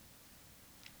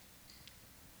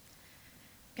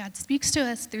God speaks to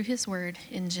us through his word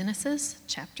in Genesis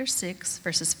chapter 6,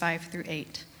 verses 5 through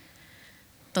 8.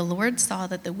 The Lord saw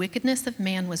that the wickedness of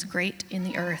man was great in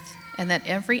the earth, and that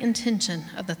every intention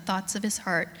of the thoughts of his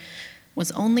heart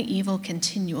was only evil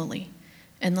continually.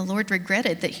 And the Lord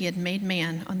regretted that he had made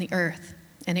man on the earth,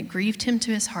 and it grieved him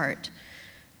to his heart.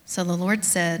 So the Lord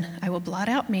said, I will blot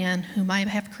out man whom I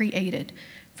have created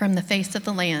from the face of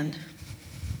the land,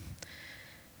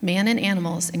 man and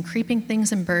animals and creeping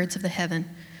things and birds of the heaven,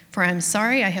 for I am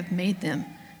sorry I have made them.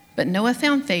 But Noah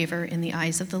found favor in the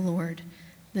eyes of the Lord.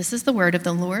 This is the word of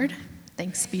the Lord.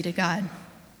 Thanks be to God.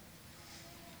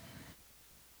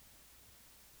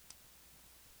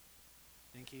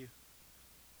 Thank you.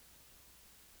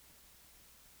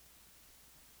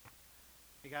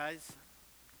 Hey guys,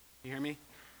 you hear me?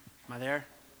 Am I there?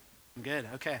 I'm good.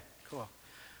 Okay, cool.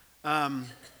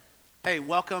 Hey,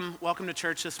 welcome to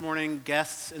church this morning.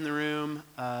 Guests in the room,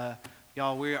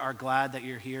 y'all. We are glad that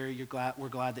you're here. We're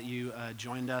glad that you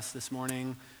joined us this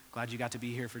morning. Glad you got to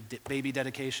be here for baby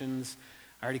dedications.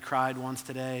 I already cried once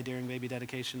today during baby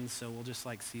dedications, so we'll just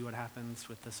see what happens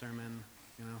with the sermon.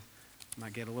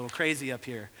 Might get a little crazy up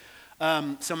here.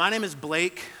 So my name is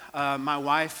Blake. My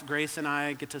wife, Grace, and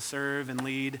I get to serve and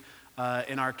lead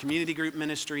in our community group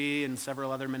ministry and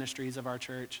several other ministries of our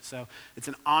church. So it's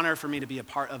an honor for me to be a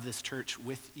part of this church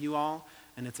with you all,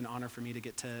 and it's an honor for me to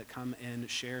get to come and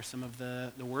share some of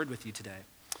the word with you today.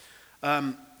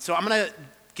 So I'm going to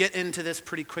get into this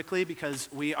pretty quickly because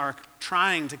we are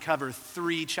trying to cover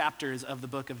 3 chapters of the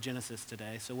book of Genesis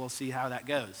today, so we'll see how that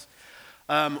goes.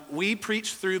 We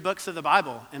preach through books of the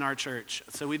Bible in our church.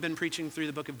 So we've been preaching through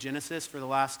the book of Genesis for the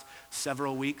last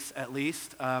several weeks at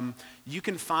least. You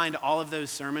can find all of those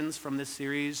sermons from this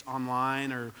series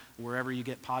online or wherever you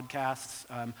get podcasts.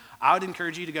 I would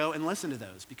encourage you to go and listen to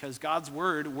those because God's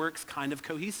word works kind of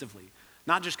cohesively.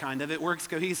 Not just kind of, it works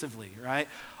cohesively, right?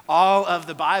 All of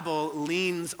the Bible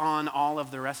leans on all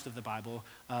of the rest of the Bible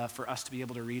for us to be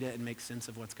able to read it and make sense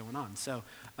of what's going on. So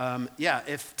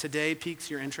if today piques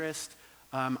your interest,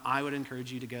 I would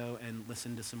encourage you to go and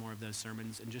listen to some more of those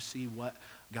sermons and just see what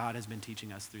God has been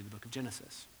teaching us through the book of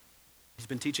Genesis. He's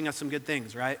been teaching us some good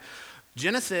things, right?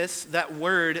 Genesis, that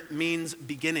word means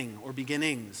beginning or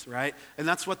beginnings, right? And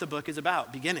that's what the book is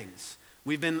about, beginnings.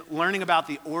 We've been learning about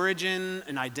the origin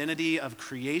and identity of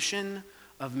creation,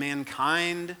 of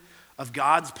mankind, of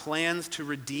God's plans to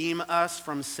redeem us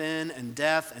from sin and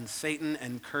death and Satan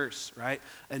and curse, right?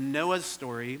 And Noah's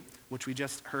story, which we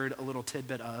just heard a little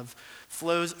tidbit of,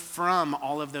 flows from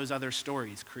all of those other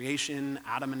stories. Creation,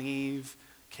 Adam and Eve,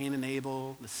 Cain and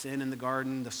Abel, the sin in the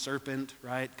garden, the serpent,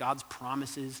 right? God's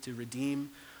promises to redeem,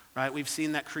 right? We've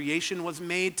seen that creation was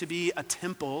made to be a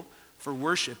temple for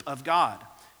worship of God.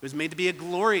 It was made to be a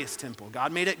glorious temple.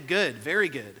 God made it good, very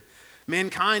good.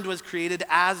 Mankind was created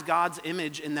as God's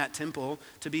image in that temple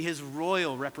to be his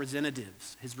royal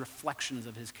representatives, his reflections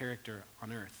of his character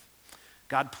on earth.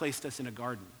 God placed us in a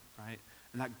garden, right?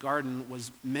 And that garden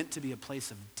was meant to be a place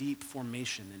of deep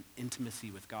formation and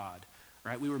intimacy with God,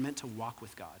 right? We were meant to walk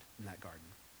with God in that garden,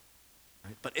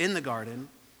 right? But in the garden,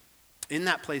 in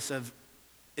that place of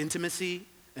intimacy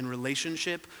and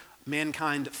relationship,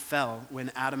 mankind fell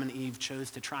when Adam and Eve chose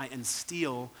to try and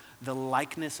steal the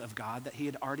likeness of God that he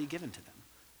had already given to them,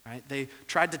 right? They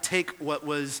tried to take what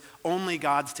was only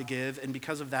God's to give, and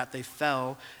because of that, they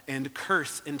fell, and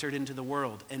curse entered into the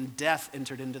world, and death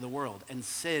entered into the world, and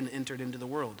sin entered into the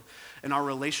world. And our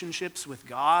relationships with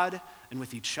God and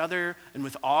with each other and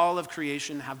with all of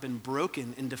creation have been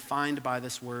broken and defined by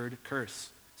this word curse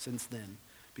since then,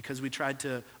 because we tried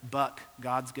to buck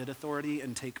God's good authority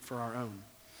and take for our own.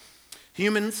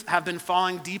 Humans have been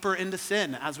falling deeper into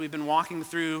sin as we've been walking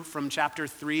through from chapter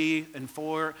 3 and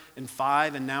 4 and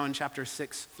 5 and now in chapter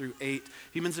 6 through 8.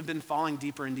 Humans have been falling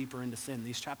deeper and deeper into sin.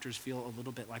 These chapters feel a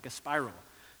little bit like a spiral.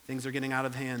 Things are getting out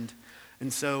of hand.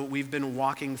 And so we've been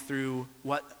walking through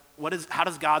how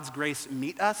does God's grace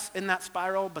meet us in that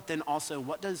spiral, but then also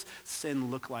what does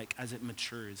sin look like as it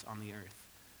matures on the earth?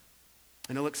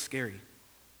 And it looks scary,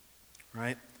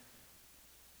 right?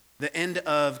 The end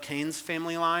of Cain's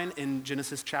family line in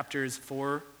Genesis chapters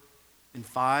 4 and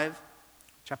 5,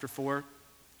 chapter 4,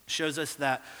 shows us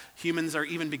that humans are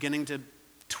even beginning to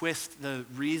twist the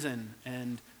reason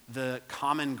and the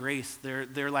common grace, their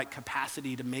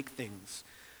capacity to make things,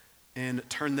 and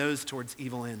turn those towards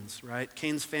evil ends, right?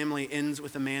 Cain's family ends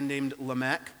with a man named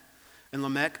Lamech, and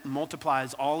Lamech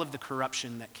multiplies all of the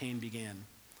corruption that Cain began,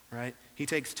 right? He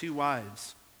takes 2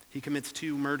 wives. He commits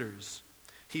 2 murders.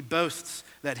 He boasts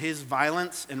that his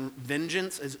violence and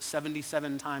vengeance is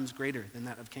 77 times greater than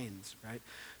that of Cain's, right?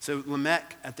 So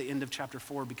Lamech, at the end of chapter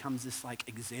 4, becomes this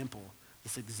example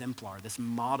this exemplar, this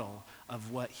model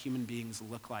of what human beings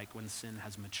look like when sin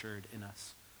has matured in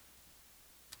us.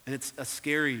 And it's a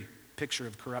scary picture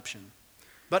of corruption.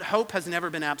 But hope has never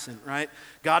been absent, right?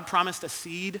 God promised a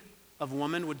seed of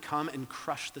woman would come and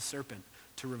crush the serpent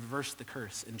to reverse the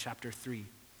curse in chapter 3.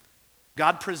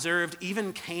 God preserved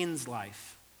even Cain's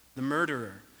life, the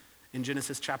murderer, in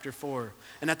Genesis chapter 4.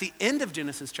 And at the end of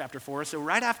Genesis chapter 4, so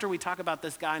right after we talk about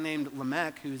this guy named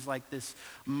Lamech, who's like this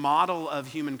model of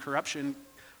human corruption,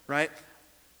 right?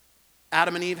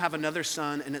 Adam and Eve have another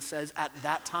son, and it says, at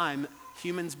that time,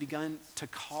 humans began to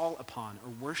call upon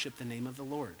or worship the name of the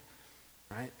Lord,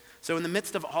 right? So in the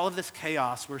midst of all of this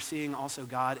chaos, we're seeing also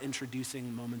God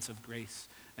introducing moments of grace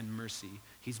and mercy.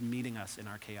 He's meeting us in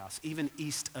our chaos. Even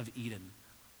east of Eden,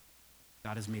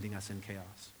 God is meeting us in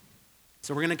chaos.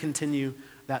 So we're going to continue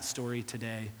that story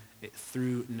today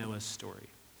through Noah's story.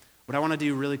 What I want to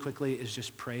do really quickly is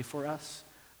just pray for us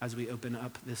as we open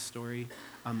up this story.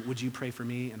 Would you pray for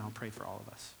me, and I'll pray for all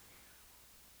of us.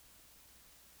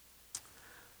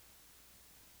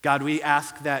 God, we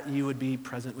ask that you would be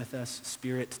present with us,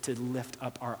 Spirit, to lift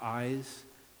up our eyes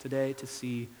today to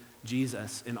see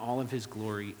Jesus in all of his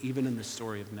glory, even in the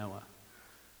story of Noah.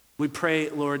 We pray,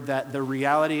 Lord, that the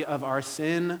reality of our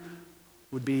sin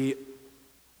would be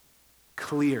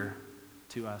clear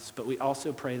to us, but we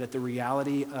also pray that the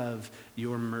reality of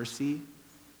your mercy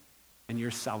and your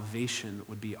salvation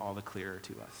would be all the clearer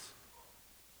to us.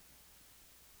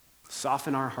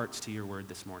 Soften our hearts to your word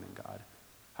this morning, God.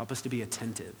 Help us to be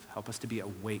attentive. Help us to be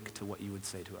awake to what you would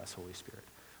say to us, Holy Spirit.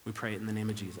 We pray it in the name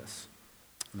of Jesus.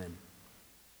 Amen.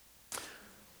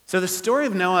 So the story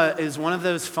of Noah is one of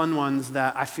those fun ones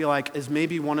that I feel like is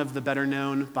maybe one of the better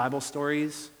known Bible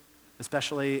stories,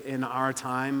 especially in our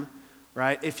time,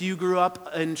 right? If you grew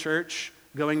up in church,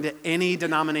 going to any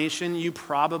denomination, you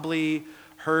probably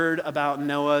heard about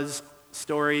Noah's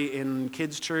story in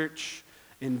kids' church,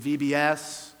 in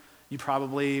VBS. You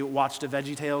probably watched a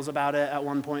VeggieTales about it at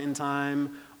one point in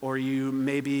time, or you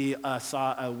maybe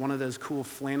saw one of those cool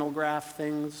flannel graph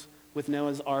things with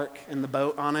Noah's Ark and the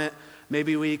boat on it.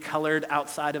 Maybe we colored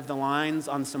outside of the lines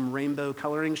on some rainbow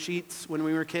coloring sheets when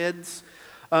we were kids.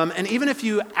 And even if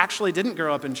you actually didn't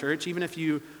grow up in church, even if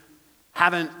you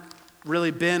haven't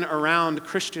really been around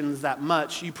Christians that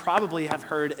much, you probably have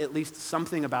heard at least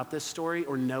something about this story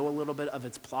or know a little bit of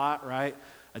its plot, right?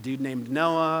 A dude named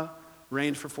Noah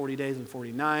reigned for 40 days and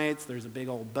 40 nights. There's a big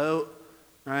old boat,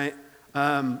 right?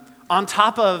 On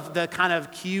top of the kind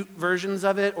of cute versions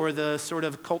of it or the sort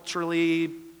of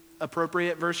culturally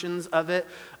appropriate versions of it,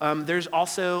 there's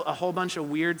also a whole bunch of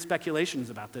weird speculations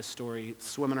about this story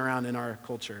swimming around in our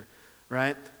culture,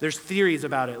 right? There's theories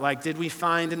about it, like did we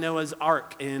find Noah's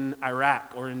Ark in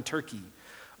Iraq or in Turkey?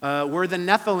 Were the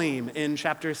Nephilim in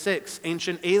chapter 6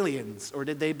 ancient aliens, or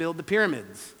did they build the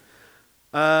pyramids?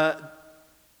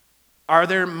 Are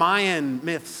there Mayan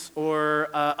myths or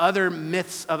other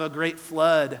myths of a great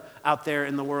flood out there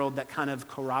in the world that kind of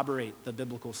corroborate the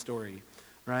biblical story,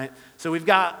 right? So we've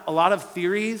got a lot of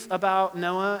theories about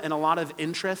Noah and a lot of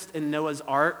interest in Noah's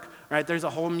Ark, right? There's a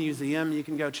whole museum. You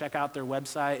can go check out their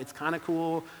website. It's kind of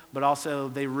cool, but also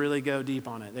they really go deep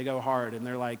on it. They go hard, and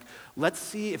they're like, let's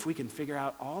see if we can figure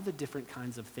out all the different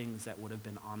kinds of things that would have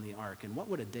been on the ark, and what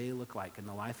would a day look like in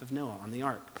the life of Noah on the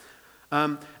ark.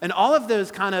 And all of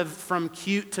those kind of from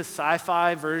cute to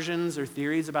sci-fi versions or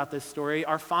theories about this story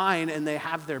are fine, and they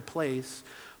have their place.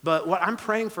 But what I'm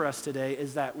praying for us today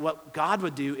is that what God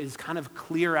would do is kind of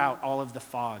clear out all of the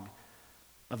fog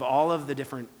of all of the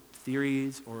different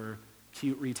theories or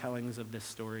cute retellings of this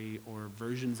story or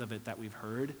versions of it that we've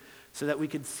heard, so that we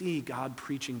could see God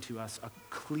preaching to us a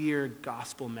clear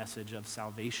gospel message of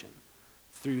salvation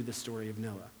through the story of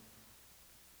Noah.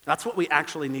 That's what we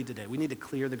actually need today. We need to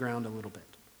clear the ground a little bit.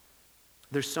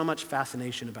 There's so much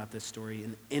fascination about this story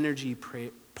and energy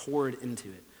poured into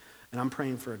it. And I'm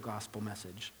praying for a gospel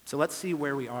message. So let's see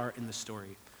where we are in the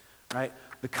story, right?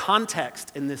 The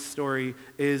context in this story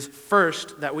is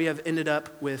first that we have ended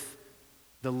up with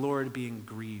the Lord being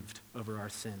grieved over our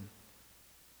sin.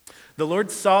 The Lord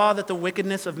saw that the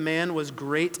wickedness of man was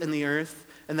great in the earth,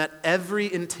 and that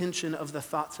every intention of the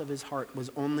thoughts of his heart was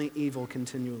only evil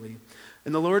continually.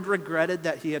 And the Lord regretted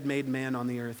that he had made man on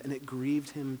the earth, and it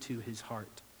grieved him to his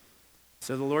heart.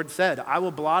 So the Lord said, I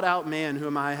will blot out man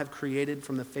whom I have created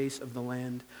from the face of the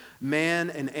land, man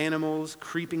and animals,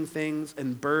 creeping things,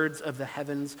 and birds of the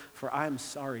heavens, for I am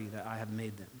sorry that I have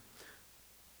made them.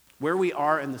 Where we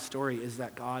are in the story is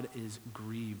that God is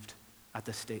grieved at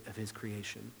the state of his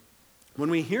creation. When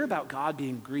we hear about God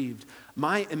being grieved,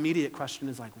 my immediate question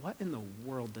is like, what in the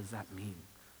world does that mean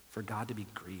for God to be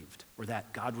grieved, or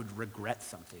that God would regret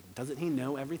something? Doesn't he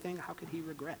know everything? How could he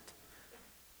regret?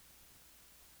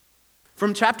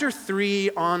 From chapter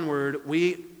 3 onward,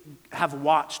 we have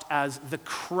watched as the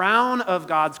crown of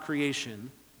God's creation,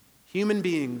 human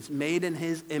beings made in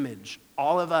his image,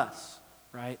 all of us,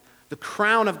 right? The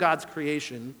crown of God's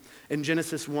creation in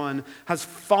Genesis 1 has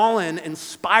fallen and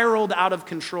spiraled out of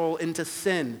control into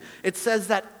sin. It says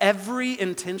that every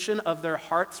intention of their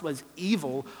hearts was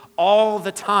evil all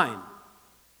the time.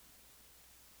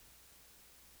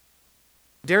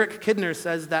 Derek Kidner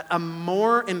says that a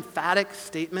more emphatic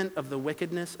statement of the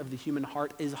wickedness of the human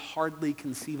heart is hardly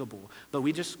conceivable. But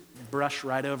we just brush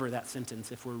right over that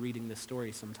sentence if we're reading this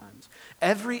story sometimes.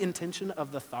 Every intention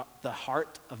of the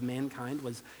heart of mankind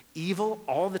was evil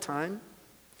all the time.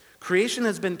 Creation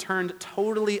has been turned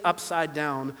totally upside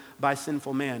down by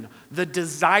sinful man. The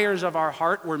desires of our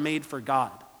heart were made for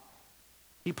God.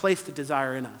 He placed a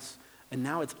desire in us. And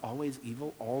now it's always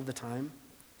evil all the time.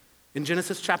 In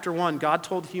Genesis chapter 1, God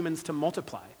told humans to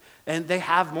multiply, and they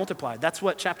have multiplied. That's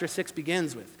what chapter 6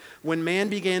 begins with. When man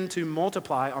began to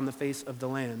multiply on the face of the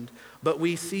land, but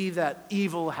we see that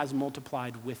evil has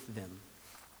multiplied with them.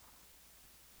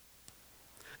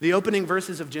 The opening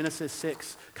verses of Genesis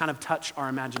 6 kind of touch our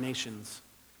imaginations,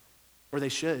 or they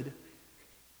should,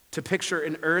 to picture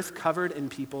an earth covered in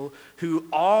people who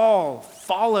all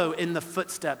follow in the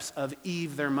footsteps of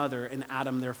Eve, their mother, and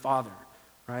Adam, their father,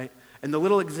 right? And the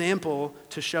little example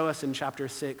to show us in chapter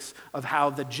 6 of how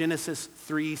the Genesis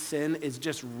 3 sin is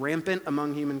just rampant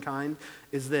among humankind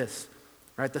is this,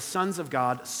 right? The sons of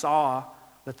God saw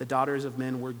that the daughters of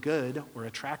men were good or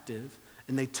attractive,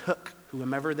 and they took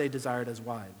whomever they desired as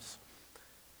wives.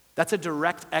 That's a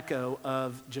direct echo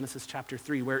of Genesis chapter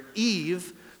 3, where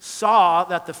Eve saw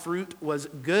that the fruit was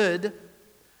good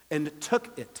and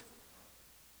took it.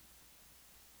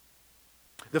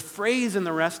 The phrase in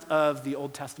the rest of the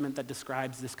Old Testament that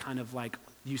describes this kind of like,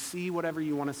 you see whatever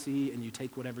you want to see and you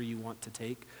take whatever you want to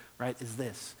take, right, is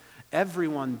this.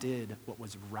 Everyone did what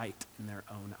was right in their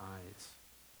own eyes.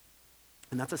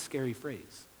 And that's a scary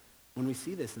phrase. When we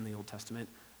see this in the Old Testament,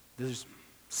 there's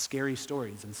scary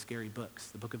stories and scary books.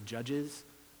 The book of Judges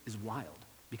is wild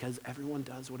because everyone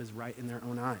does what is right in their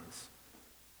own eyes.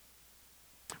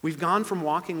 We've gone from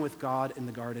walking with God in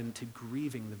the garden to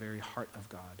grieving the very heart of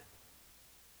God.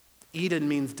 Eden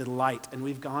means delight, and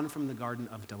we've gone from the garden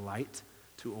of delight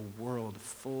to a world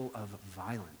full of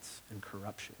violence and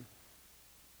corruption.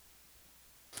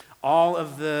 All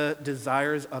of the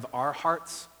desires of our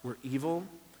hearts were evil,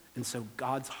 and so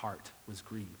God's heart was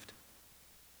grieved.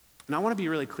 And I want to be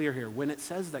really clear here. When it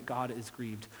says that God is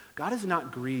grieved, God is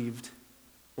not grieved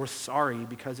or sorry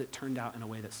because it turned out in a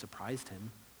way that surprised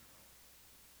him.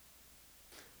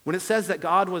 When it says that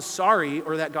God was sorry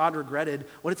or that God regretted,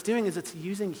 what it's doing is it's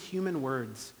using human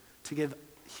words to give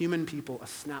human people a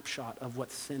snapshot of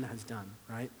what sin has done,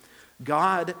 right?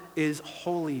 God is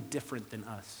wholly different than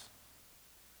us.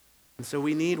 And so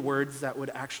we need words that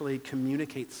would actually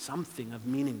communicate something of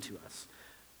meaning to us.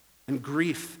 And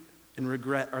grief and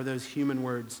regret are those human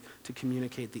words to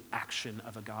communicate the action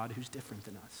of a God who's different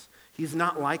than us. He's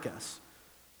not like us,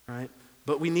 right?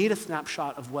 But we need a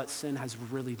snapshot of what sin has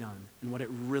really done and what it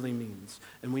really means.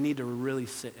 And we need to really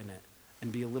sit in it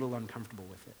and be a little uncomfortable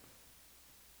with it.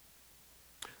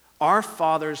 Our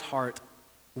Father's heart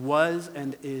was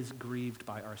and is grieved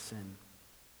by our sin.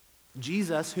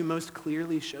 Jesus, who most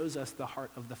clearly shows us the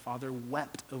heart of the Father,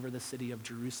 wept over the city of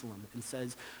Jerusalem and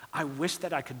says, I wish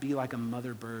that I could be like a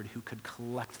mother bird who could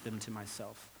collect them to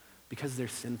myself because they're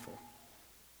sinful.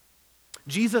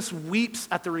 Jesus weeps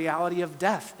at the reality of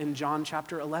death in John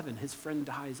chapter 11. His friend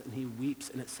dies and he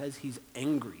weeps, and it says he's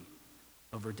angry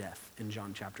over death in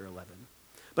John chapter 11.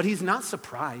 But he's not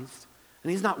surprised,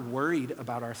 and he's not worried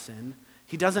about our sin.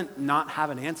 He doesn't not have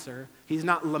an answer. He's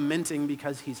not lamenting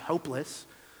because he's hopeless,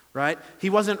 right? He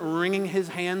wasn't wringing his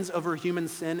hands over human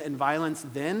sin and violence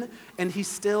then, and he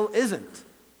still isn't.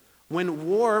 When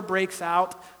war breaks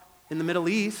out in the Middle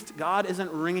East, God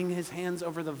isn't wringing his hands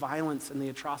over the violence and the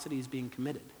atrocities being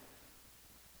committed.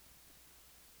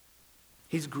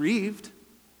 He's grieved,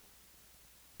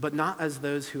 but not as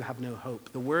those who have no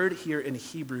hope. The word here in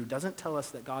Hebrew doesn't tell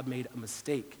us that God made a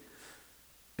mistake.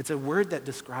 It's a word that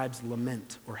describes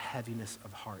lament or heaviness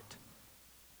of heart.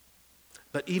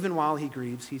 But even while he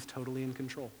grieves, he's totally in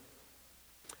control.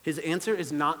 His answer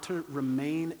is not to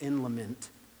remain in lament,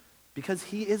 because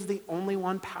he is the only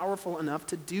one powerful enough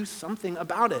to do something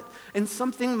about it. And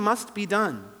something must be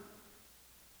done.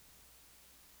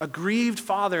 A grieved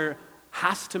father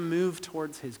has to move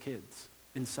towards his kids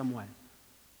in some way.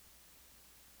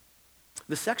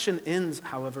 The section ends,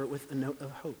 however, with a note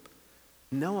of hope.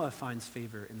 Noah finds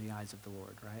favor in the eyes of the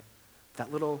Lord, right?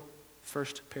 That little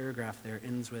first paragraph there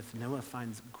ends with Noah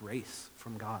finds grace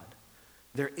from God.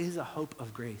 There is a hope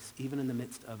of grace, even in the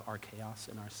midst of our chaos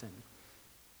and our sin.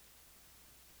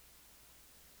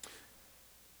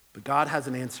 But God has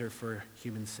an answer for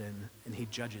human sin, and he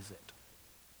judges it.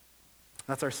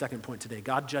 That's our second point today.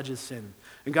 God judges sin.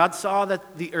 And God saw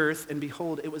that the earth, and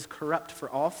behold, it was corrupt, for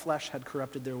all flesh had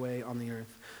corrupted their way on the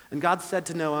earth. And God said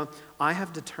to Noah, I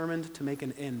have determined to make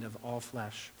an end of all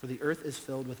flesh, for the earth is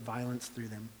filled with violence through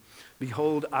them.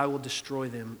 Behold, I will destroy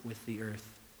them with the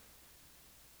earth.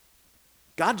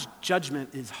 God's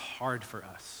judgment is hard for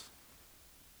us.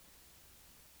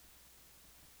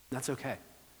 That's okay.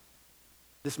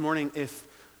 This morning, if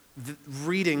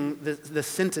reading the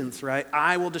sentence, right,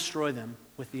 I will destroy them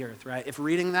with the earth, right? If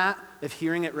reading that, if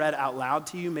hearing it read out loud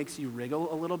to you makes you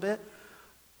wriggle a little bit,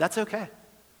 that's okay.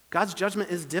 God's judgment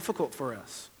is difficult for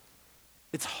us.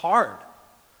 It's hard.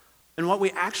 And what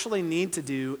we actually need to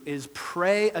do is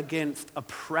pray against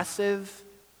oppressive,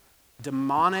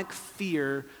 demonic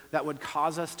fear that would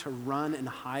cause us to run and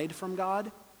hide from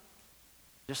God,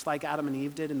 just like Adam and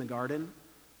Eve did in the garden.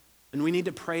 And we need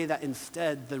to pray that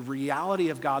instead the reality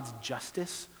of God's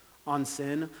justice on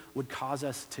sin would cause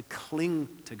us to cling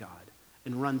to God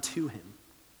and run to him.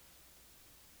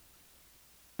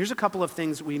 Here's a couple of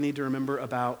things we need to remember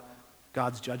about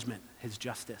God's judgment, his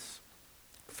justice.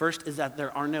 First is that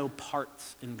there are no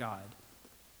parts in God.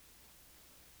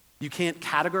 You can't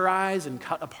categorize and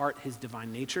cut apart his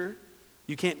divine nature.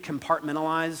 You can't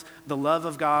compartmentalize the love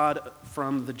of God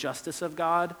from the justice of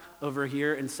God over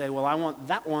here and say, well, I want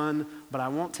that one, but I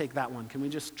won't take that one. Can we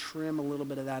just trim a little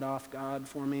bit of that off, God,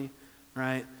 for me?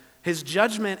 Right? His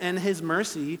judgment and his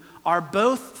mercy are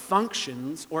both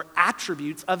functions or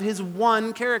attributes of his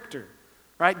one character.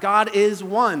 Right? God is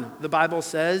one, the Bible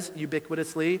says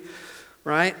ubiquitously,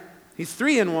 right? He's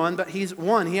three in one, but he's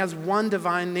one. He has one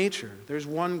divine nature. There's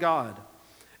one God.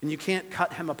 And you can't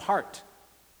cut him apart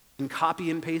and copy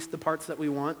and paste the parts that we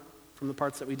want from the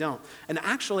parts that we don't. And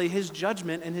actually, his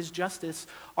judgment and his justice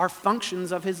are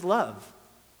functions of his love,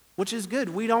 which is good.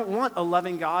 We don't want a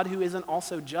loving God who isn't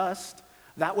also just.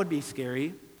 That would be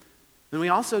scary. And we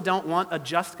also don't want a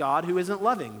just God who isn't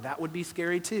loving. That would be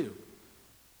scary too.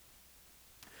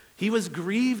 He was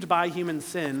grieved by human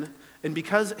sin, and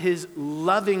because his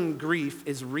loving grief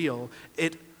is real,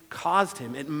 it caused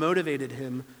him, it motivated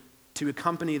him to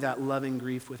accompany that loving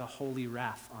grief with a holy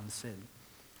wrath on sin.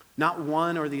 Not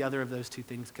one or the other of those two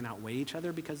things can outweigh each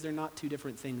other because they're not two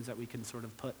different things that we can sort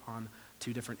of put on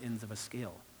two different ends of a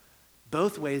scale.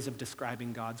 Both ways of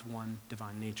describing God's one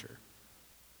divine nature.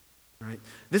 Right?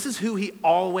 This is who he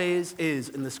always is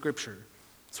in the scripture.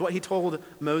 It's what he told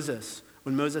Moses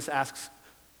when Moses asks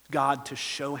God to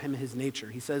show him his nature.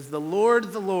 He says, the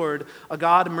Lord, a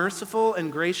God merciful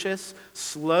and gracious,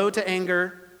 slow to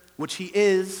anger, which he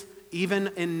is, even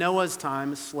in Noah's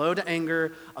time, slow to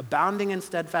anger, abounding in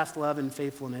steadfast love and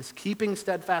faithfulness, keeping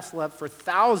steadfast love for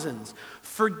thousands,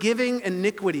 forgiving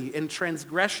iniquity and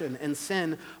transgression and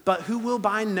sin, but who will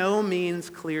by no means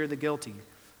clear the guilty.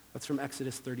 That's from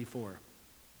Exodus 34.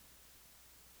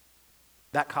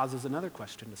 That causes another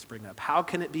question to spring up. How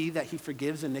can it be that he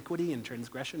forgives iniquity and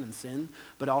transgression and sin,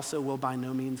 but also will by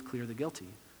no means clear the guilty?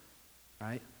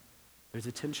 Right? There's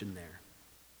a tension there.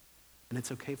 And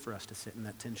it's okay for us to sit in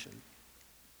that tension.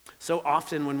 So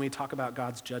often when we talk about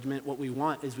God's judgment, what we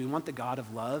want is we want the God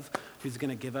of love who's going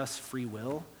to give us free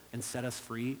will and set us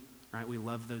free. Right? We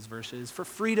love those verses. For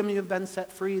freedom you have been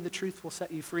set free, the truth will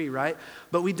set you free, right?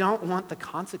 But we don't want the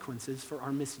consequences for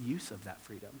our misuse of that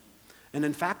freedom. And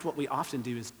in fact, what we often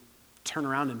do is turn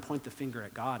around and point the finger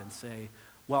at God and say,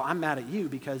 well, I'm mad at you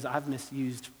because I've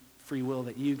misused free will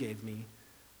that you gave me,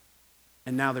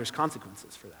 and now there's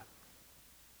consequences for that.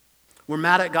 We're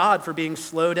mad at God for being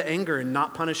slow to anger and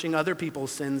not punishing other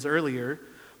people's sins earlier,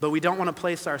 but we don't want to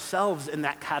place ourselves in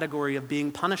that category of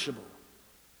being punishable.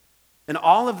 And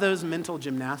all of those mental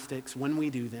gymnastics, when we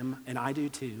do them, and I do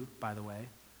too, by the way,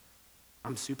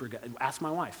 I'm super good. Ask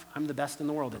my wife. I'm the best in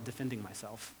the world at defending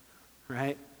myself,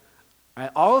 right?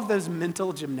 All of those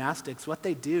mental gymnastics, what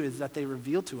they do is that they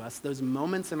reveal to us those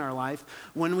moments in our life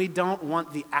when we don't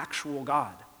want the actual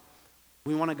God.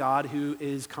 We want a God who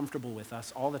is comfortable with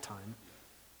us all the time.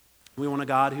 We want a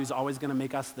God who's always going to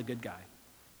make us the good guy.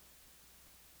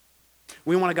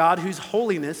 We want a God whose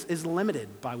holiness is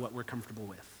limited by what we're comfortable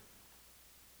with.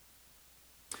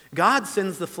 God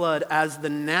sends the flood as the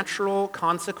natural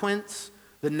consequence,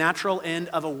 the natural end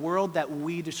of a world that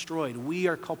we destroyed. We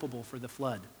are culpable for the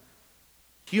flood.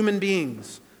 Human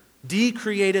beings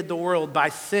decreated the world by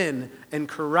sin and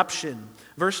corruption.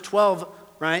 Verse 12,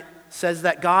 right, says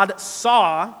that God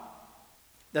saw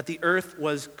that the earth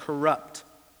was corrupt.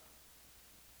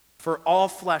 For all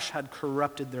flesh had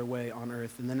corrupted their way on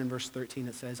earth. And then in verse 13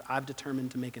 it says, I've determined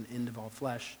to make an end of all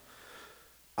flesh.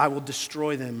 I will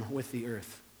destroy them with the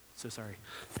earth. So sorry.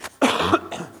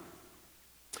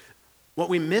 What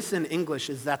we miss in English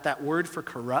is that word for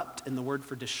corrupt and the word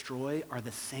for destroy are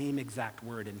the same exact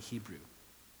word in Hebrew.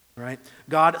 Right?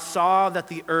 God saw that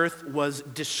the earth was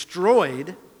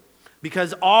destroyed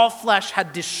because all flesh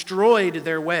had destroyed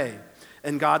their way.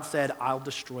 And God said, I'll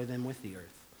destroy them with the earth.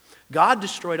 God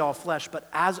destroyed all flesh, but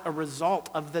as a result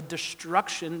of the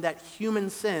destruction that human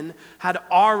sin had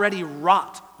already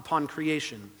wrought upon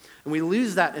creation. And we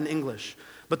lose that in English.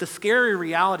 But the scary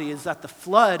reality is that the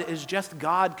flood is just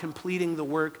God completing the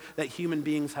work that human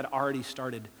beings had already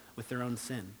started with their own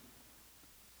sin.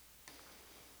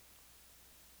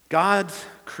 God's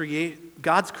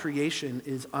creation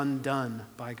is undone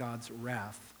by God's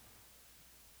wrath.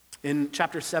 In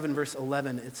chapter 7, verse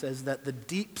 11, it says that the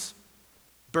deeps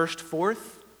burst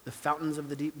forth, the fountains of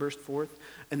the deep burst forth,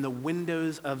 and the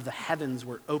windows of the heavens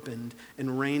were opened,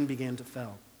 and rain began to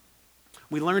fall.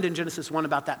 We learned in Genesis 1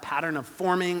 about that pattern of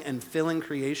forming and filling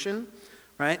creation,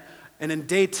 right? And in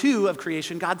day 2 of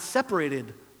creation, God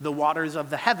separated the waters of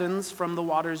the heavens from the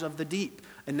waters of the deep.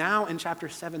 And now in chapter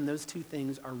 7, those two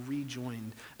things are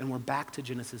rejoined, and we're back to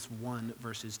Genesis 1,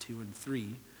 verses 2 and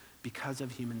 3, because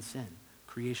of human sin.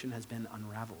 Creation has been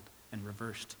unraveled and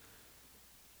reversed.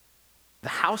 The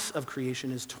house of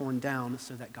creation is torn down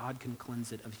so that God can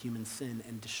cleanse it of human sin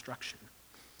and destruction,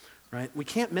 right? We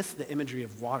can't miss the imagery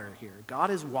of water here. God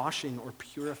is washing or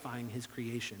purifying his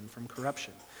creation from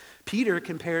corruption. Peter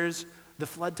compares the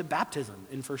flood to baptism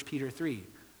in 1 Peter 3.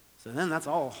 So then that's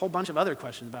a whole bunch of other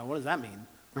questions about what does that mean,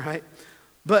 right?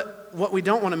 But what we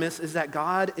don't want to miss is that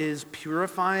God is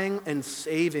purifying and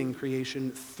saving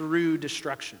creation through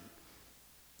destruction.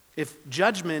 If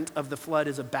judgment of the flood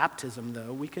is a baptism,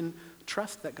 though, we can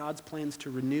trust that God's plans to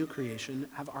renew creation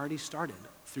have already started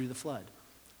through the flood,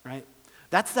 right?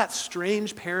 That's that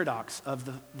strange paradox of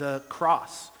the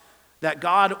cross, that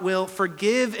God will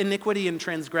forgive iniquity and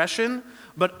transgression,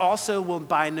 but also will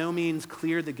by no means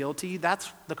clear the guilty.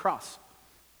 That's the cross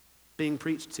being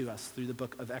preached to us through the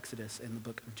book of Exodus and the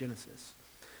book of Genesis,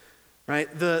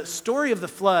 right? The story of the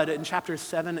flood in chapters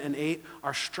 7 and 8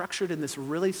 are structured in this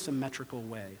really symmetrical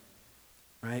way,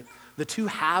 right? The two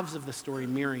halves of the story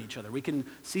mirror each other. We can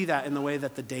see that in the way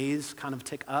that the days kind of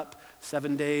tick up,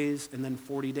 7 days, and then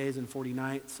 40 days and 40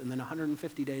 nights, and then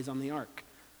 150 days on the ark.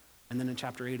 And then in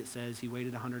chapter 8 it says he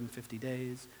waited 150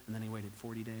 days, and then he waited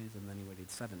 40 days, and then he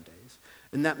waited 7 days.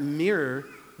 And that mirror,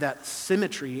 that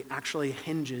symmetry actually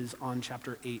hinges on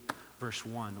chapter 8, verse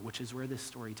 1, which is where this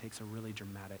story takes a really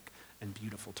dramatic and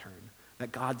beautiful turn,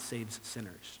 that God saves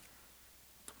sinners.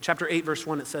 Chapter 8, verse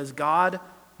 1, it says, God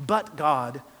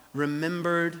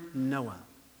remembered Noah.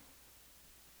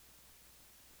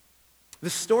 The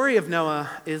story of Noah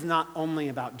is not only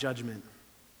about judgment,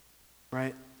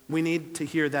 right? We need to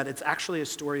hear that it's actually a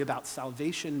story about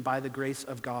salvation by the grace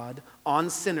of God on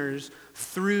sinners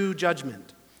through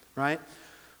judgment, right?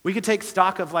 We could take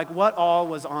stock of what all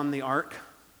was on the ark.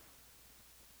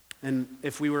 And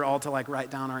if we were all to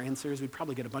write down our answers, we'd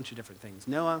probably get a bunch of different things.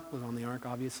 Noah was on the ark,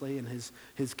 obviously, and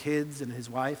his kids and his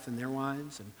wife and their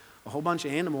wives, and a whole bunch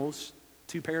of animals,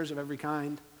 2 pairs of every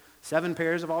kind, 7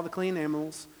 pairs of all the clean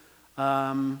animals.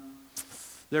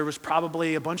 There was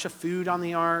probably a bunch of food on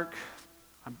the ark.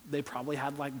 They probably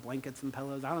had blankets and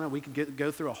pillows. I don't know. We could go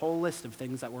through a whole list of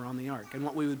things that were on the ark. And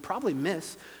what we would probably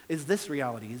miss is this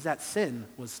reality, is that sin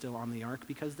was still on the ark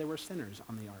because there were sinners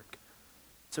on the ark.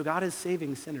 So God is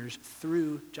saving sinners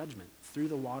through judgment, through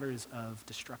the waters of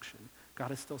destruction.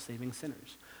 God is still saving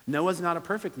sinners. Noah's not a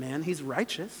perfect man. He's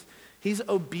righteous. He's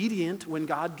obedient when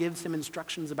God gives him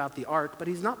instructions about the ark, but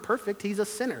he's not perfect. He's a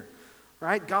sinner,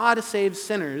 right? God saves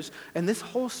sinners, and this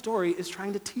whole story is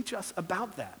trying to teach us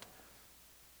about that.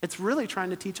 It's really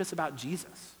trying to teach us about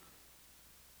Jesus.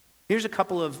 Here's a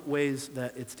couple of ways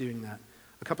that it's doing that,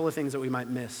 a couple of things that we might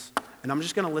miss. And I'm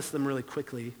just going to list them really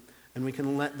quickly, and we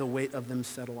can let the weight of them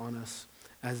settle on us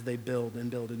as they build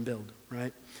and build and build,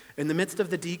 right? In the midst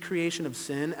of the decreation of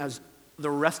sin, as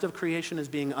the rest of creation is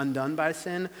being undone by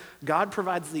sin, God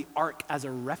provides the ark as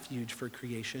a refuge for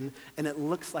creation, and it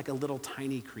looks like a little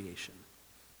tiny creation.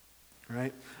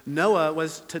 Right? Noah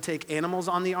was to take animals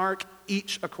on the ark,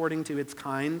 each according to its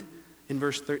kind, in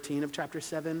verse 13 of chapter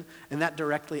 7, and that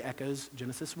directly echoes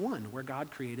Genesis 1, where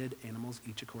God created animals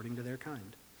each according to their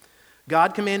kind.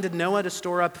 God commanded Noah to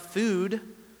store up food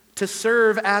to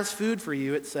serve as food for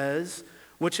you, it says,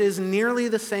 which is nearly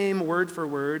the same word for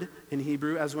word in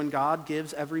Hebrew as when God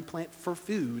gives every plant for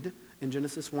food in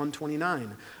Genesis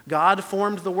 1:29. God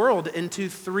formed the world into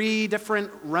 3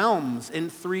 different realms in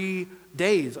 3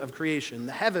 days of creation,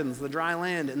 the heavens, the dry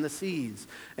land, and the seas.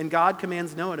 And God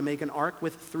commands Noah to make an ark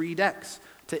with 3 decks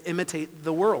to imitate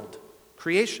the world,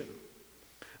 creation.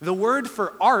 The word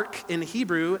for ark in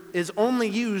Hebrew is only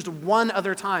used one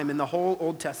other time in the whole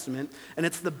Old Testament, and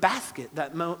it's the basket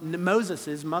that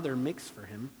Moses' mother makes for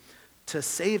him to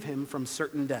save him from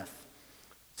certain death.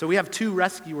 So we have 2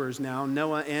 rescuers now,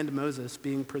 Noah and Moses,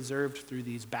 being preserved through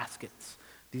these baskets,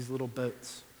 these little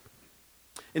boats.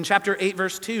 In chapter 8,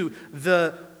 verse 2,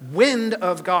 the wind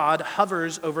of God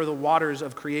hovers over the waters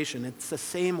of creation. It's the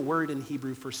same word in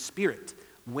Hebrew for spirit,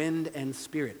 wind and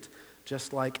spirit.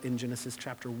 Just like in Genesis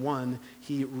chapter 1,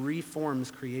 he reforms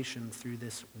creation through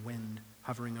this wind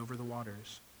hovering over the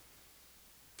waters.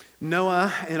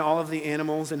 Noah and all of the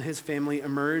animals and his family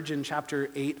emerge in chapter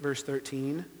 8, verse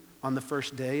 13, on the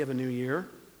first day of a new year.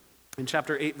 In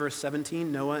chapter 8, verse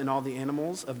 17, Noah and all the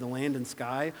animals of the land and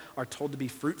sky are told to be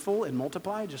fruitful and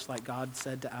multiply, just like God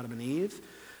said to Adam and Eve.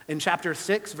 In chapter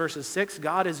 6, verses 6,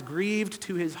 God is grieved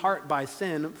to his heart by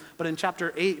sin. But in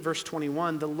chapter 8, verse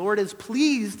 21, the Lord is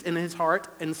pleased in his heart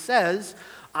and says,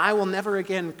 I will never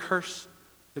again curse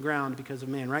the ground because of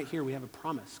man. Right here we have a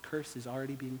promise. Curse is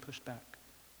already being pushed back.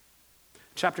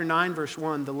 Chapter 9, verse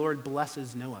 1, the Lord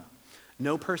blesses Noah.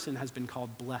 No person has been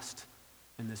called blessed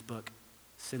in this book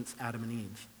since Adam and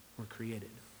Eve were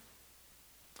created.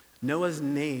 Noah's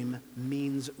name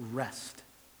means rest.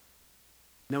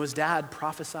 Noah's dad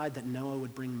prophesied that Noah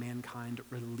would bring mankind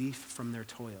relief from their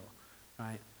toil,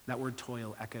 right? That word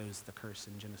toil echoes the curse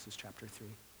in Genesis chapter 3.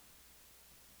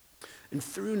 And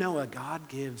through Noah, God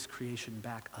gives creation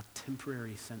back a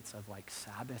temporary sense of like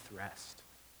Sabbath rest,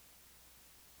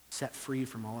 set free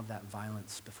from all of that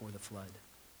violence before the flood.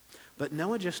 But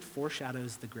Noah just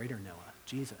foreshadows the greater Noah,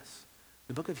 Jesus.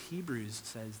 The book of Hebrews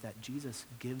says that Jesus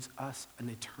gives us an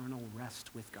eternal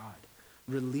rest with God,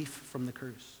 relief from the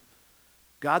curse.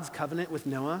 God's covenant with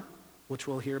Noah, which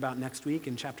we'll hear about next week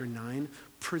in chapter 9,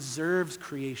 preserves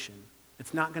creation.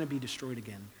 It's not going to be destroyed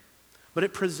again. But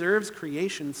it preserves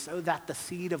creation so that the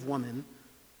seed of woman,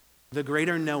 the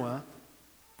greater Noah,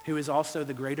 who is also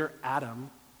the greater Adam,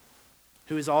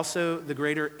 who is also the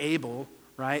greater Abel,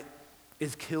 right,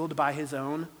 is killed by his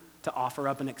own to offer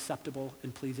up an acceptable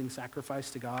and pleasing sacrifice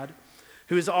to God,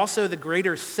 who is also the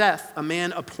greater Seth, a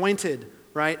man appointed,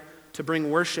 right, to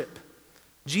bring worship.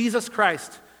 Jesus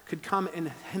Christ could come and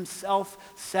himself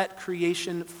set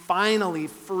creation finally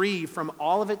free from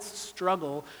all of its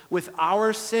struggle with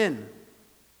our sin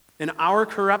and our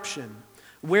corruption.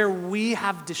 Where we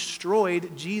have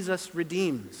destroyed, Jesus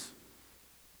redeems.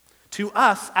 To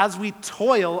us, as we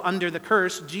toil under the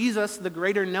curse, Jesus, the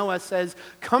greater Noah, says,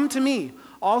 come to me,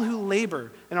 all who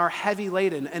labor and are heavy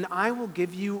laden, and I will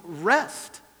give you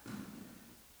rest.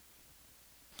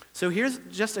 So here's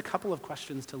just a couple of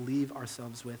questions to leave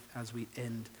ourselves with as we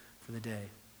end for the day.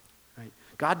 Right?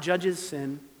 God judges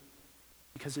sin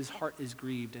because his heart is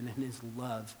grieved, and in his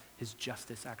love, his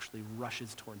justice actually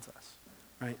rushes towards us.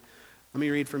 Right? Let me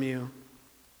read for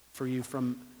you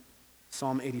from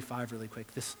Psalm 85 really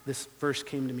quick. This verse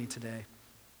came to me today.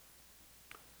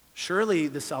 Surely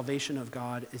the salvation of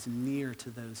God is near to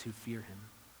those who fear him.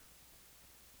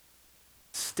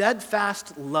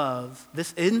 Steadfast love,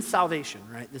 this in salvation,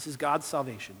 right? This is God's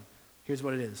salvation. Here's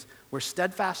what it is. Where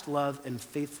steadfast love and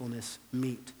faithfulness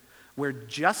meet. Where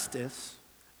justice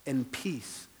and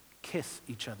peace kiss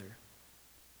each other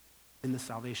in the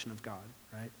salvation of God,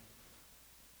 right?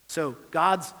 So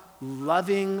God's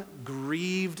loving,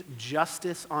 grieved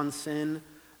justice on sin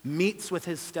meets with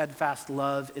his steadfast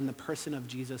love in the person of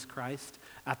Jesus Christ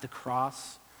at the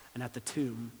cross and at the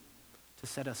tomb to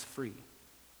set us free.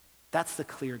 That's the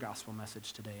clear gospel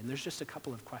message today. And there's just a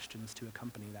couple of questions to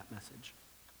accompany that message.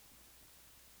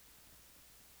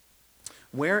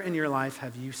 Where in your life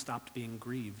have you stopped being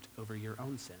grieved over your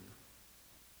own sin?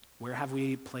 Where have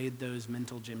we played those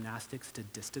mental gymnastics to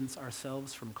distance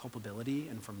ourselves from culpability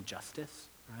and from justice,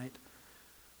 right?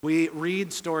 We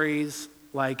read stories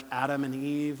like Adam and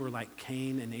Eve, or like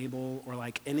Cain and Abel, or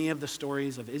like any of the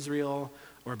stories of Israel,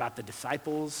 or about the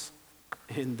disciples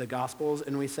in the Gospels,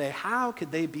 and we say, how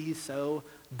could they be so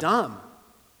dumb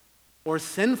or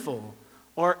sinful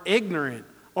or ignorant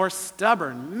or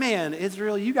stubborn? Man,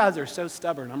 Israel, you guys are so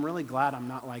stubborn. I'm really glad I'm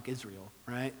not like Israel,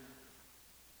 right?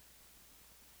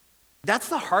 That's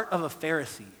the heart of a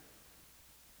Pharisee.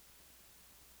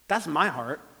 That's my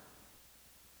heart,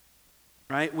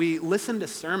 right? We listen to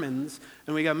sermons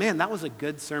and we go, man, that was a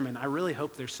good sermon. I really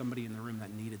hope there's somebody in the room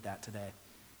that needed that today.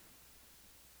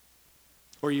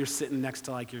 Or you're sitting next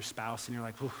to like your spouse and you're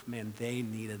like, oh man, they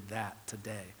needed that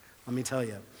today. Let me tell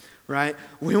you, right?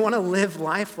 We want to live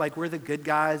life like we're the good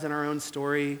guys in our own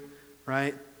story,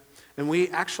 right? And we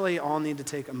actually all need to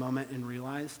take a moment and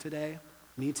realize today,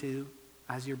 me too,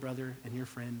 as your brother and your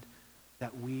friend,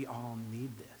 that we all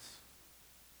need this.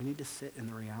 We need to sit in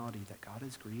the reality that God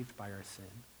is grieved by our sin.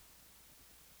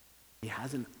 He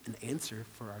has an answer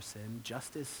for our sin.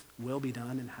 Justice will be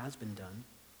done and has been done.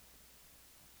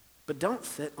 But don't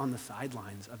sit on the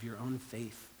sidelines of your own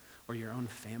faith or your own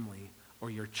family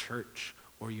or your church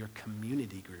or your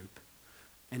community group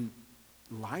and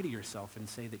lie to yourself and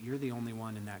say that you're the only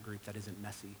one in that group that isn't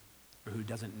messy or who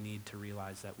doesn't need to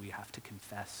realize that we have to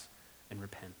confess and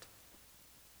repent.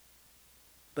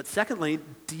 But secondly,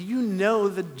 do you know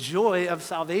the joy of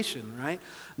salvation, right?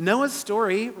 Noah's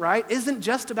story, right, isn't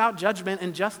just about judgment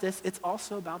and justice. It's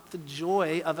also about the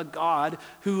joy of a God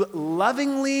who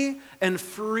lovingly and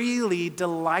freely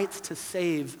delights to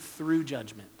save through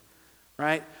judgment,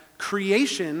 right?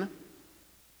 Creation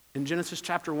in Genesis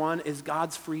chapter 1 is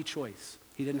God's free choice.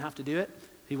 He didn't have to do it.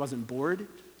 He wasn't bored.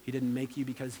 He didn't make you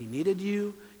because he needed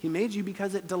you. He made you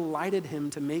because it delighted him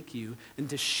to make you and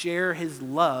to share his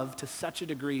love to such a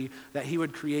degree that he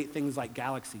would create things like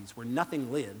galaxies where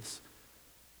nothing lives,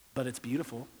 but it's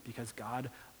beautiful because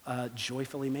God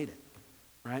joyfully made it,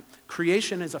 right?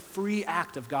 Creation is a free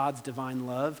act of God's divine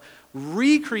love.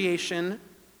 Recreation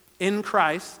in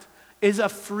Christ is a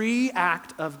free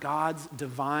act of God's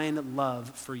divine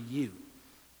love for you.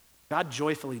 God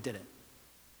joyfully did it.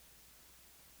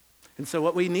 And so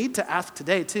what we need to ask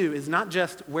today, too, is not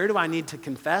just where do I need to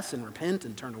confess and repent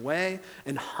and turn away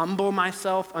and humble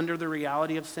myself under the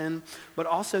reality of sin, but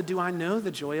also do I know the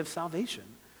joy of salvation?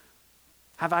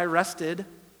 Have I rested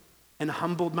and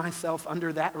humbled myself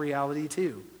under that reality,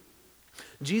 too?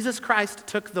 Jesus Christ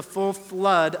took the full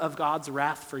flood of God's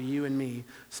wrath for you and me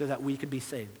so that we could be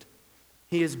saved.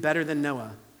 He is better than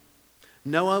Noah.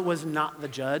 Noah was not the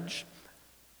judge,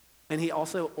 and he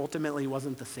also ultimately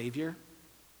wasn't the savior.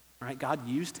 Right? God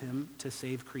used him to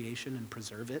save creation and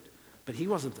preserve it, but he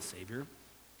wasn't the savior,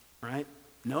 right?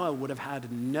 Noah would have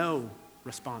had no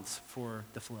response for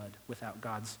the flood without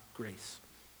God's grace.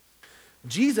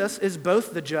 Jesus is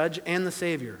both the judge and the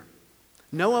savior.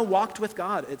 Noah walked with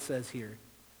God, it says here.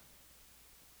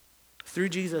 Through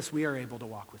Jesus, we are able to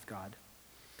walk with God.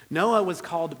 Noah was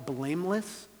called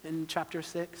blameless in chapter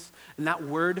 6, and that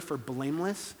word for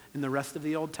blameless in the rest of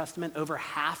the Old Testament, over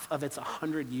half of its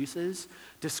 100 uses,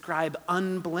 describe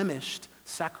unblemished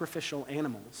sacrificial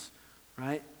animals,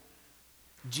 right?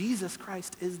 Jesus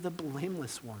Christ is the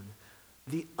blameless one,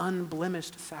 the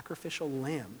unblemished sacrificial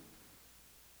lamb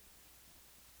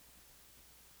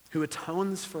who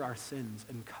atones for our sins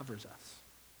and covers us.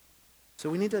 So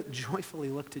we need to joyfully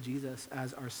look to Jesus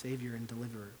as our Savior and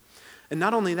deliverer. And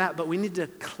not only that, but we need to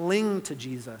cling to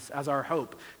Jesus as our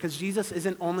hope, because Jesus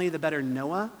isn't only the better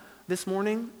Noah this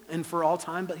morning and for all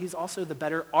time, but he's also the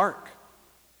better ark,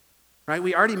 right?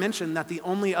 We already mentioned that the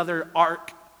only other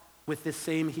ark with this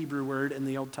same Hebrew word in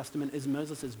the Old Testament is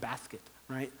Moses' basket,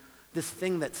 right? This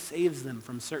thing that saves them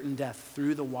from certain death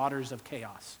through the waters of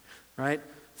chaos, right?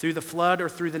 Through the flood or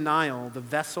through the Nile, the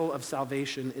vessel of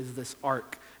salvation is this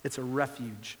ark. It's a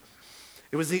refuge.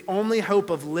 It was the only hope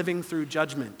of living through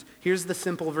judgment. Here's the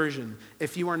simple version.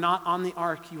 If you are not on the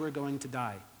ark, you are going to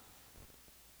die.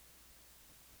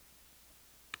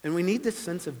 And we need this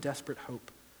sense of desperate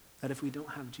hope that if we don't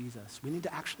have Jesus, we need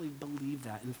to actually believe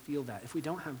that and feel that. If we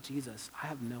don't have Jesus, I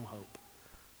have no hope.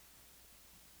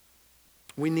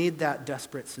 We need that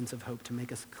desperate sense of hope to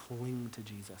make us cling to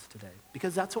Jesus today,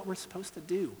 because that's what we're supposed to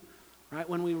do, right?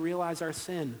 When we realize our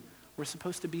sin, we're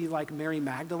supposed to be like Mary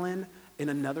Magdalene in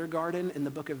another garden in the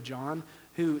book of John,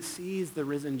 who sees the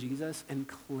risen Jesus and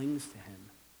clings to him.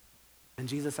 And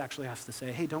Jesus actually has to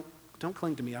say, hey, don't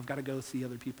cling to me. I've got to go see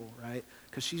other people, right?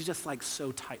 Because she's just like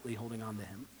so tightly holding on to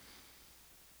him.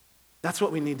 That's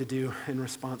what we need to do in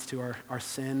response to our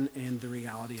sin and the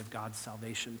reality of God's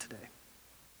salvation today.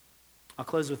 I'll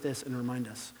close with this and remind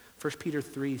us. 1 Peter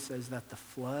 3 says that the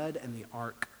flood and the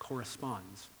ark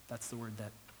corresponds. That's the word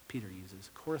that Peter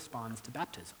uses, corresponds to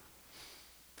baptism.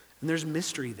 And there's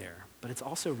mystery there, but it's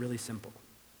also really simple.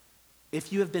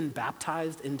 If you have been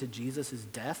baptized into Jesus'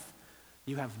 death,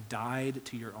 you have died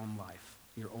to your own life,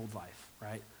 your old life,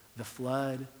 right? The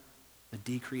flood, the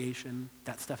decreation,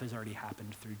 that stuff has already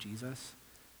happened through Jesus.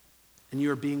 And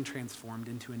you are being transformed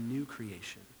into a new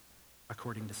creation,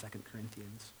 according to 2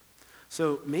 Corinthians.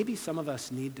 So maybe some of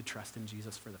us need to trust in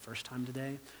Jesus for the first time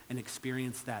today and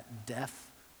experience that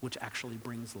death, which actually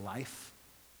brings life.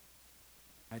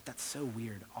 Right? That's so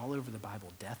weird. All over the Bible,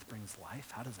 death brings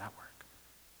life. How does that work?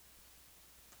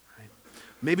 Right?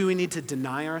 Maybe we need to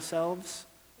deny ourselves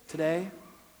today.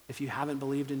 If you haven't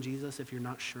believed in Jesus, if you're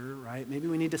not sure, right? Maybe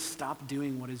we need to stop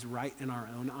doing what is right in our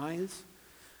own eyes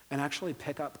and actually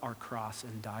pick up our cross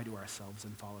and die to ourselves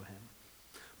and follow him.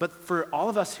 But for all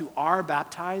of us who are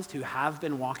baptized, who have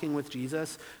been walking with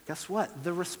Jesus, guess what?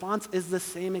 The response is the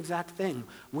same exact thing.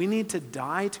 We need to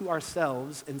die to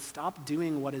ourselves and stop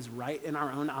doing what is right in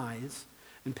our own eyes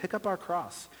and pick up our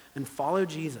cross and follow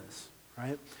Jesus,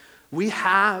 right? We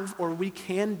have, or we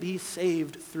can be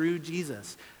saved through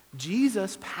Jesus.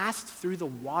 Jesus passed through the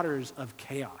waters of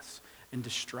chaos and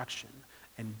destruction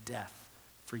and death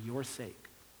for your sake.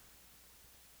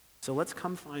 So let's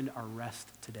come find our rest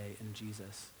today in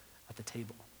Jesus at the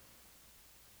table.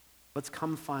 Let's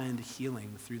come find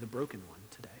healing through the broken one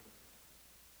today.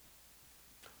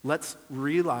 Let's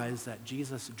realize that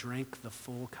Jesus drank the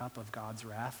full cup of God's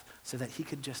wrath so that he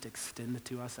could just extend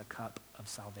to us a cup of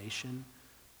salvation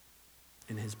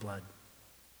in his blood.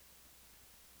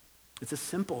 It's a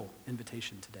simple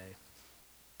invitation today,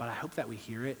 but I hope that we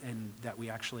hear it and that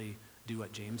we actually do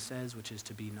what James says, which is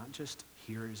to be not just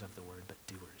hearers of the word, but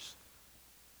doers.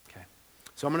 Okay.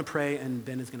 So I'm going to pray, and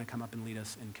Ben is going to come up and lead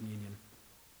us in communion.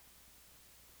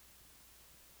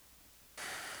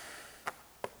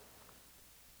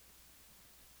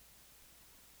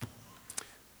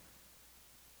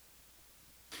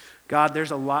 God,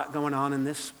 there's a lot going on in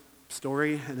this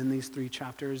story and in these 3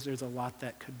 chapters. There's a lot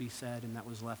that could be said and that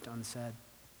was left unsaid.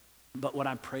 But what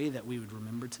I pray that we would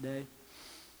remember today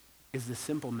is the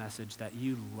simple message that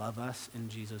you love us in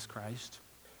Jesus Christ,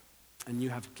 and you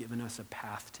have given us a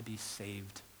path to be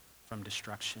saved from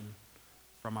destruction,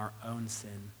 from our own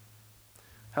sin.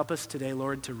 Help us today,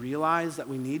 Lord, to realize that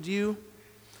we need you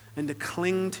and to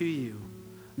cling to you,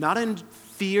 not in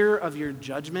fear of your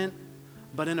judgment,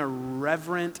 but in a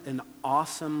reverent and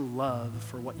awesome love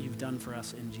for what you've done for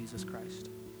us in Jesus Christ.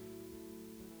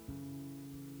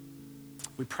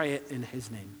 We pray it in his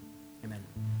name. Amen.